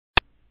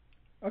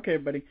Okay,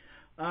 buddy.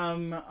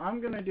 I'm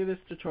gonna do this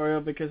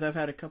tutorial because I've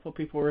had a couple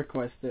people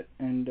request it,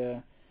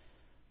 and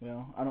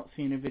well, I don't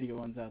see any video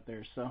ones out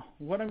there. So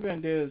what I'm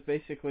gonna do is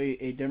basically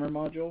a dimmer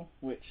module,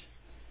 which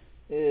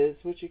is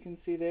what you can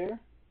see there,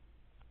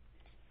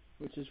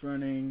 which is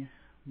running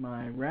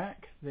my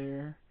rack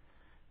there,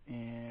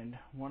 and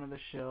one of the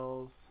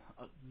shells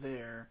up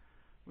there,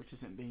 which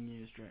isn't being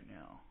used right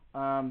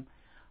now.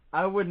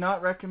 I would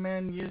not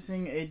recommend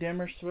using a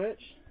dimmer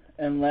switch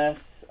unless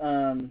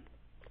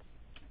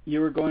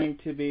you are going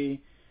to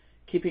be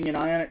keeping an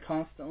eye on it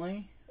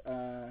constantly,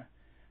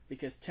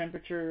 because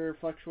temperature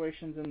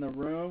fluctuations in the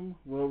room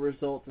will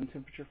result in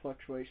temperature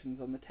fluctuations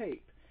on the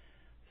tape.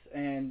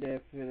 And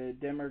if the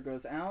dimmer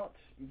goes out,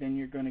 then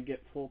you're going to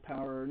get full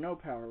power or no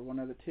power, one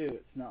of the two.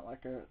 It's not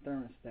like a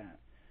thermostat.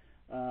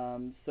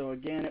 So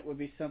again, it would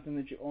be something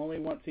that you only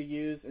want to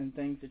use in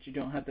things that you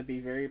don't have to be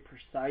very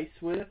precise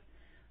with,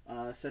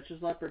 such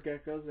as leopard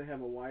geckos. They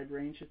have a wide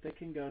range that they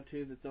can go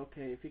to that's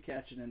okay if you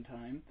catch it in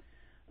time.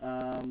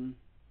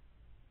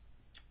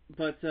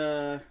 But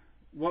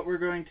what we're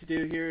going to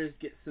do here is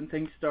get some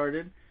things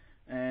started,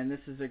 and this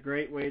is a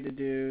great way to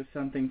do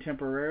something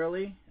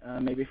temporarily,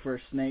 maybe for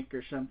a snake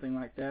or something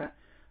like that,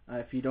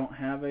 if you don't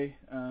have a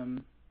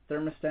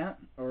thermostat,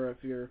 or if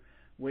you're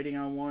waiting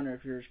on one, or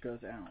if yours goes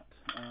out.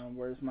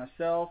 Whereas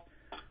myself,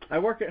 I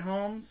work at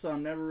home, so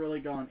I'm never really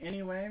gone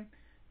anyway,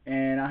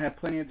 and I have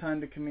plenty of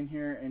time to come in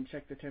here and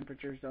check the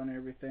temperatures on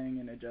everything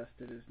and adjust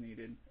it as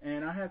needed.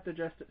 And I have to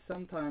adjust it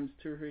sometimes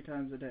 2 or 3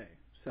 times a day,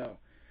 so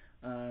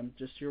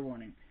just your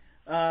warning.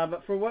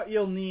 But for what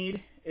you'll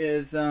need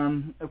is,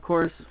 of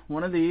course,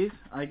 one of these.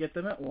 I get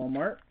them at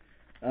Walmart.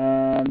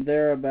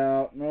 They're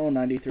about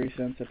 93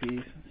 cents a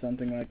piece,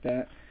 something like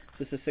that.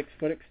 So it's a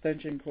 6-foot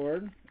extension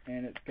cord,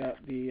 and it's got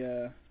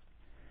the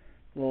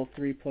little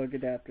 3-plug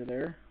adapter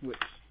there, which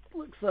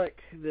looks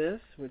like this,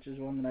 which is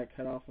one that I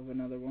cut off of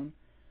another one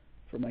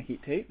for my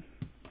heat tape.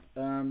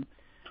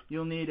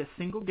 You'll need a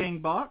single gang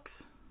box.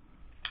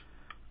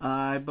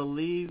 I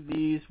believe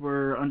these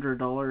were under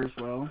 $1 as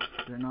well.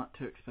 They're not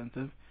too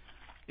expensive.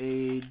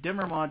 A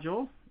dimmer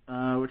module,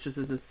 which is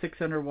a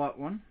 600 watt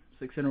one,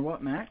 600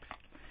 watt max.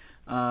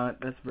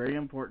 That's very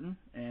important,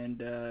 and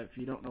if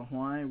you don't know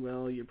why,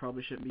 well, you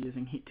probably shouldn't be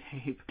using heat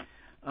tape.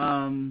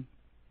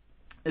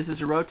 This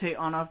is a rotate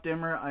on-off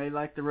dimmer. I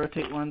like the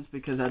rotate ones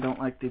because I don't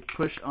like the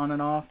push on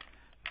and off,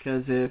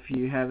 because if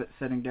you have it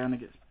setting down and it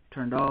gets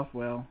turned off,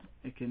 well,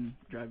 it can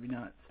drive you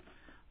nuts.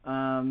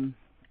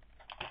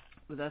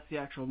 But that's the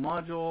actual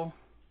module.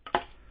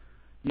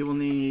 You will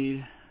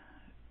need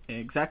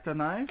an X-Acto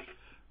knife,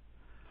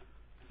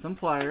 some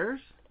pliers.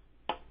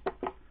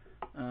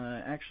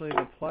 Actually,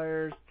 the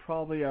pliers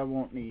probably I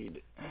won't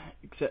need,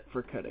 except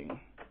for cutting.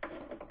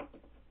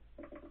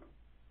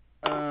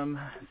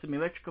 Some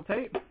electrical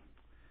tape,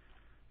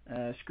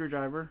 a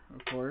screwdriver,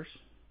 of course,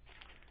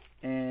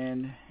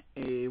 and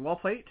a wall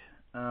plate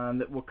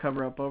that will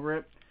cover up over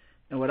it.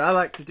 And what I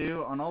like to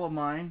do on all of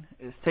mine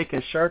is take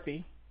a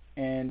Sharpie,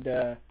 and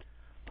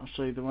I'll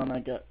show you the one I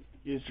got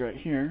used right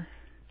here,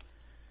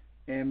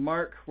 and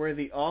mark where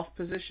the off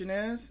position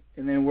is,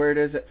 and then where it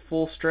is at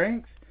full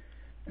strength,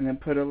 and then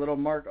put a little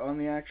mark on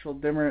the actual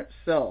dimmer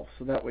itself,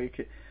 so that way you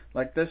can,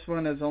 like this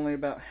one is only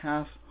about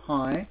half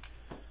high,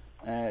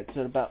 it's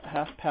at about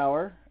half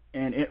power,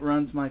 and it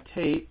runs my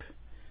tape,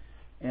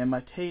 and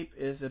my tape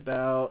is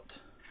about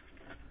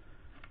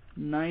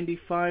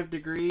 95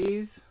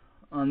 degrees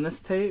on this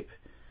tape,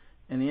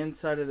 and the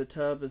inside of the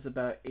tub is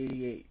about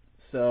 88.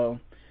 So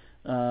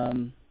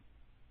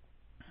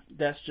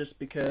that's just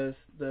because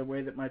the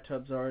way that my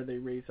tubs are, they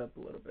raise up a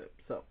little bit.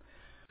 So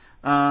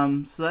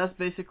that's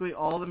basically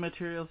all the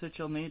materials that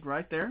you'll need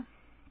right there.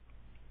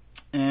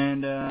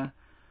 And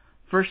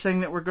first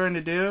thing that we're going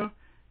to do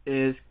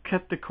is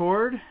cut the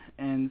cord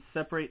and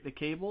separate the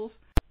cables.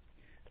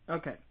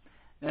 Okay,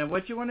 now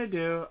what you want to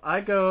do,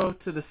 I go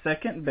to the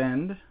second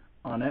bend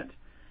on it,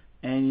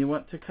 and you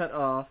want to cut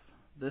off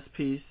this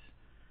piece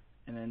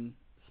and then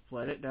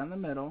split it down the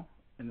middle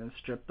and then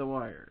strip the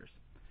wires.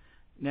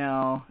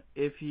 Now,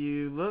 if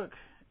you look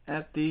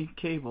at the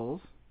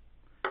cables,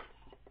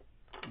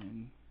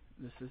 and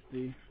this is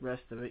the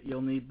rest of it,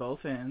 you'll need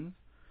both ends.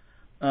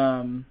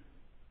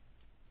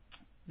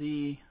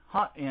 The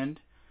hot end,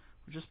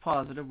 which is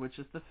positive, which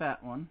is the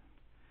fat one,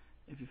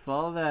 if you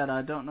follow that,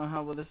 I don't know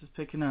how well this is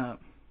picking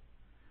up,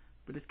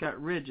 but it's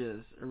got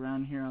ridges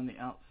around here on the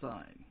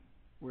outside,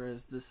 whereas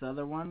this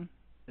other one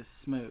is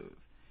smooth.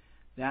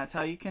 That's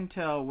how you can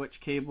tell which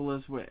cable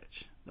is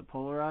which. The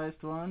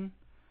polarized one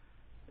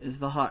is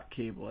the hot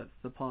cable. It's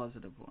the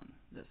positive one.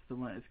 That's the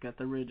one. It's got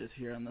the ridges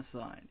here on the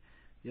side.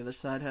 The other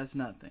side has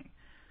nothing.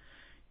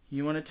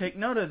 You want to take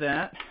note of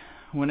that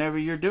whenever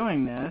you're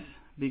doing this,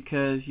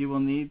 because you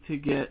will need to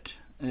get,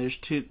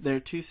 there are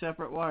two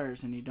separate wires,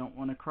 and you don't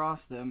want to cross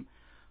them.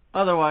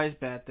 Otherwise,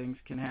 bad things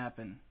can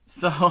happen.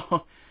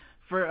 So,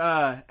 for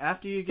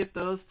after you get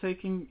those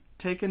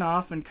taken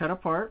off and cut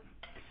apart,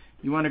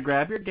 you want to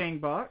grab your gang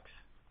box,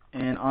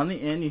 and on the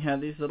end you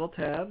have these little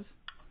tabs,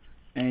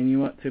 and you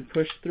want to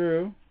push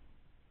through,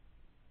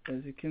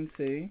 as you can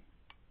see,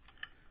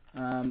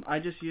 I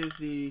just used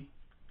the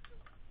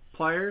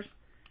pliers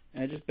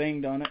and I just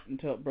banged on it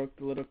until it broke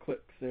the little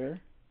clips there,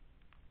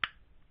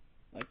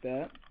 like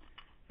that.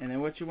 And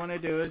then what you want to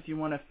do is you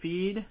want to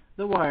feed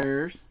the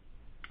wires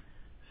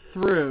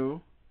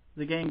through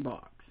the gang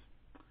box.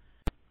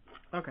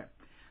 Okay.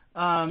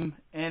 And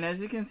as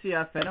you can see,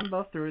 I fed them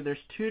both through. There's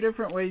two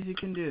different ways you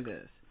can do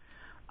this.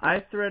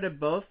 I threaded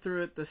both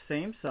through at the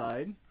same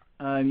side.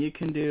 You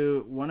can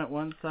do one at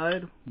one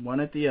side, one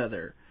at the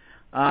other.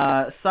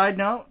 Side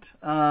note,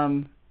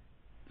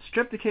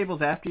 strip the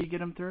cables after you get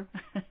them through.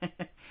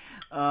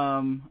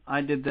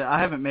 I did that. I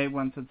haven't made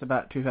one since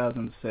about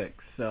 2006,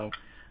 so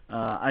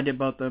I did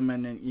both of them,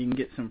 and then you can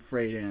get some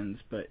frayed ends,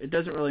 but it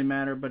doesn't really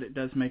matter, but it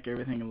does make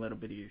everything a little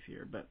bit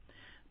easier. But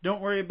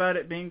don't worry about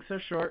it being so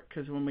short,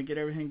 because when we get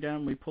everything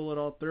done, we pull it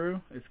all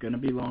through, it's going to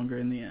be longer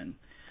in the end.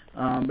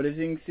 But as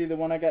you can see, the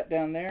one I got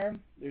down there,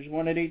 there's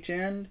one at each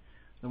end.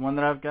 The one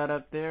that I've got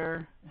up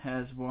there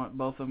has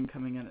both of them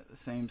coming in at the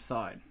same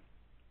side.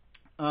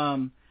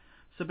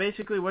 So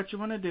basically what you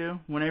want to do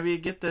whenever you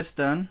get this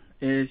done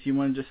is you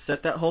want to just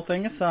set that whole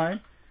thing aside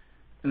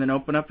and then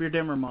open up your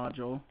dimmer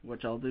module,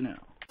 which I'll do now.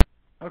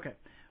 Okay,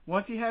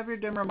 once you have your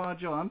dimmer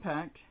module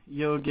unpacked,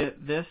 you'll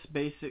get this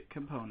basic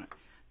component.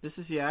 This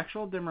is the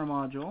actual dimmer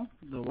module.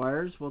 The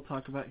wires we'll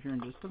talk about here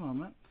in just a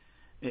moment.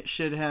 It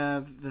should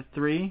have the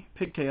 3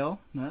 pigtail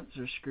nuts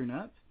or screw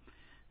nuts,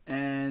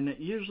 and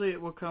usually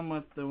it will come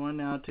with the one.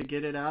 Now to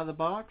get it out of the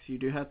box, you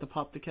do have to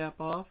pop the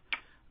cap off,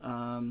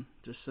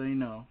 just so you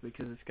know,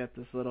 because it's got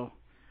this little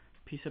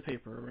piece of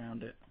paper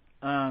around it.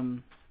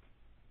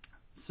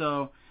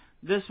 So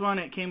this one,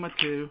 it came with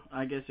 2,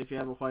 I guess, if you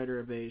have a white or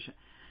a beige.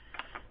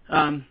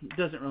 It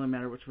doesn't really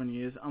matter which one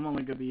you use. I'm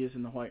only going to be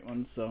using the white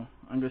one, so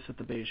I'm going to set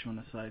the beige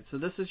one aside. So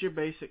this is your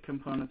basic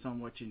components on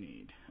what you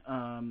need.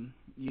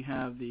 You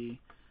have the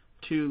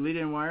 2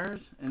 lead-in wires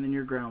and then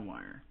your ground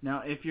wire.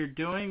 Now, if you're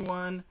doing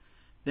one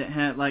that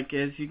had, like,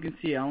 as you can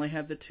see, I only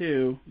have the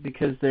 2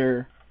 because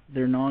they're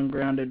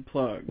non-grounded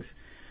plugs.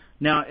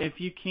 Now, if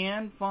you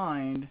can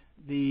find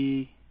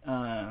the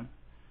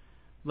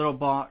little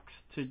box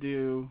to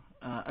do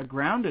a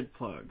grounded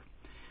plug,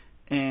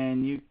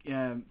 and you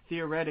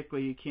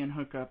theoretically you can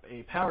hook up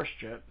a power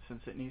strip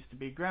since it needs to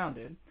be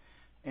grounded,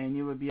 and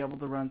you would be able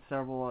to run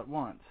several at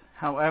once.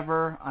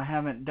 However, I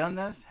haven't done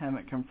this,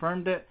 haven't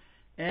confirmed it,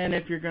 and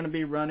if you're going to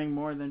be running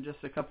more than just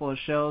a couple of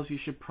shells, you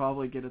should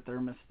probably get a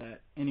thermostat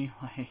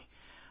anyway.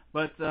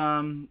 But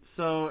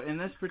so in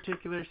this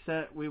particular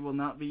set, we will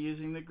not be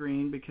using the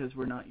green because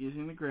we're not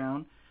using the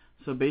ground.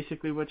 So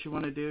basically what you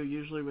want to do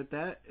usually with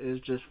that is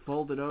just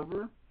fold it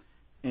over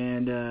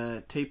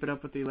and tape it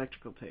up with the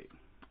electrical tape.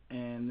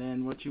 And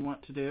then what you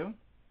want to do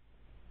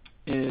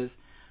is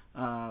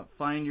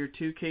find your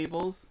 2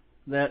 cables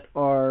that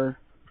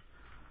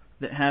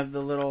have the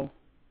little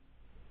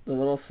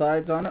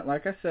sides on it.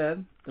 Like I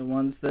said, the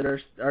ones that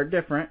are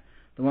different,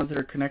 the ones that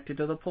are connected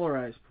to the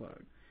polarized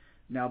plug.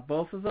 Now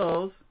both of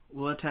those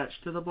will attach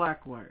to the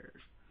black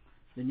wires.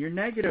 Then your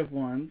negative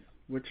ones,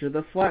 which are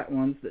the flat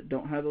ones that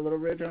don't have the little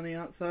ridge on the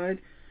outside,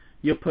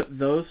 you'll put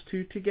those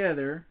 2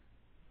 together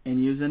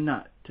and use a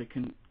nut to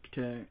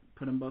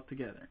put them both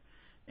together.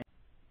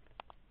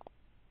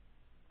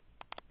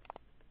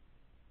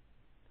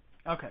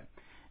 Okay,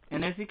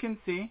 and as you can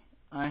see,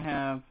 I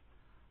have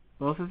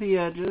both of the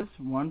edges,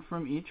 one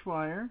from each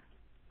wire,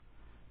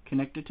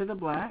 connected to the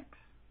blacks,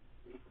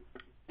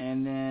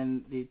 and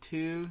then the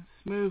 2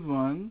 smooth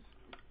ones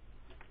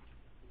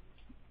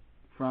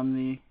from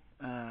the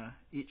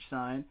each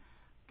side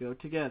go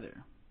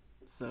together.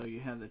 So you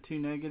have the 2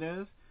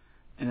 negatives,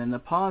 and then the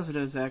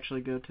positives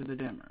actually go to the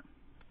dimmer.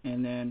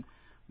 And then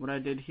what I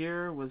did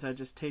here was I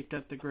just taped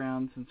up the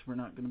ground since we're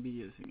not going to be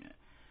using it.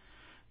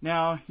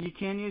 Now, you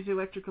can use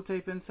electrical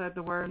tape inside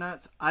the wire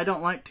nuts. I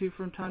don't like to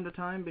from time to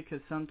time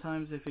because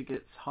sometimes if it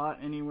gets hot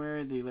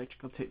anywhere, the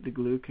electrical tape, the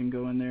glue can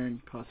go in there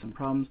and cause some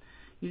problems.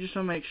 You just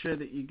want to make sure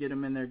that you get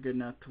them in there good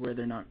enough to where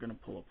they're not going to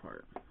pull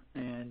apart.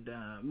 And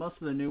most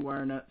of the new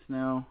wire nuts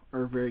now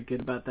are very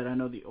good about that. I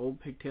know the old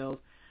pigtails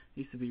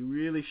used to be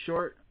really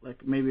short,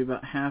 like maybe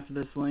about half of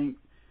this length,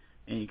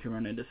 and you can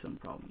run into some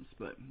problems.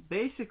 But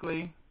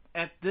basically,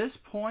 at this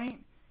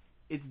point,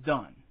 it's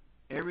done.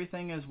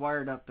 Everything is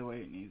wired up the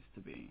way it needs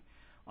to be.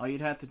 All you'd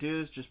have to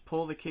do is just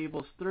pull the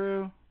cables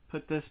through,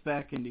 put this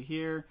back into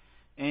here,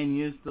 and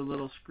use the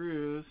little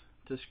screws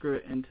to screw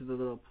it into the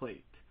little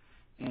plate.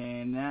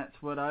 And that's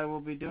what I will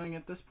be doing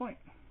at this point.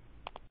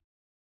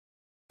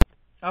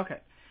 Okay,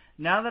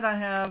 now that I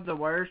have the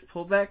wires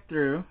pulled back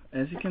through,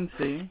 as you can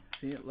see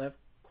it left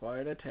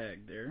quite a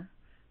tag there,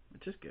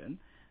 which is good.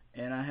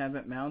 And I have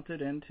it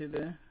mounted into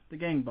the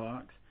gang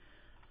box.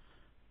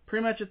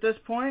 Pretty much at this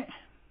point,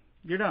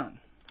 you're done.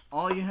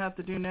 All you have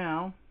to do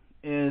now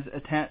is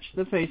attach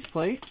the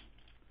faceplate,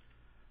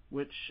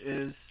 which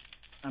is,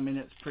 I mean,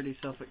 it's pretty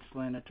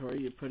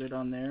self-explanatory. You put it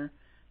on there,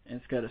 and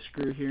it's got a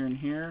screw here and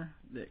here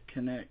that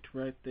connect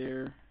right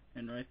there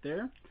and right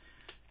there.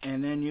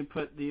 And then you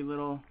put the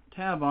little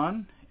tab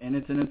on, and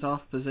it's in its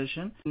off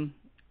position.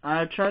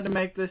 I tried to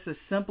make this as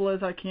simple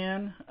as I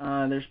can.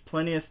 There's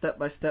plenty of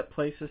step-by-step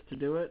places to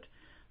do it.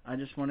 I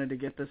just wanted to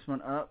get this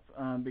one up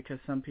because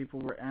some people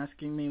were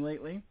asking me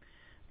lately.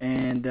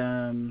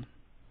 And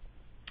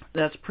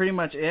that's pretty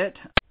much it.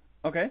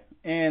 Okay,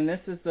 and this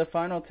is the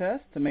final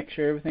test to make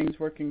sure everything's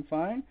working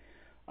fine.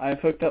 I've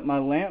hooked up my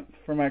lamp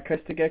for my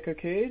Crested Gecko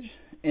cage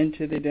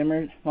into the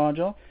dimmer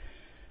module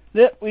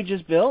that we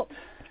just built,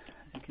 as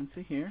you can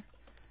see here.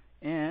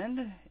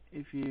 And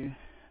if you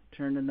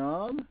turn the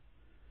knob,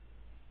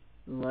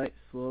 the light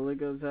slowly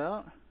goes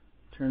out,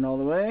 turn all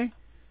the way,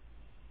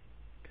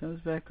 comes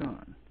back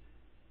on.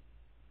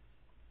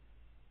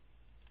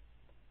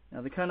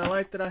 Now the kind of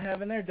light that I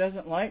have in there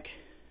doesn't like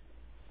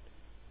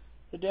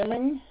the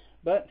dimming,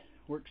 but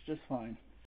works just fine.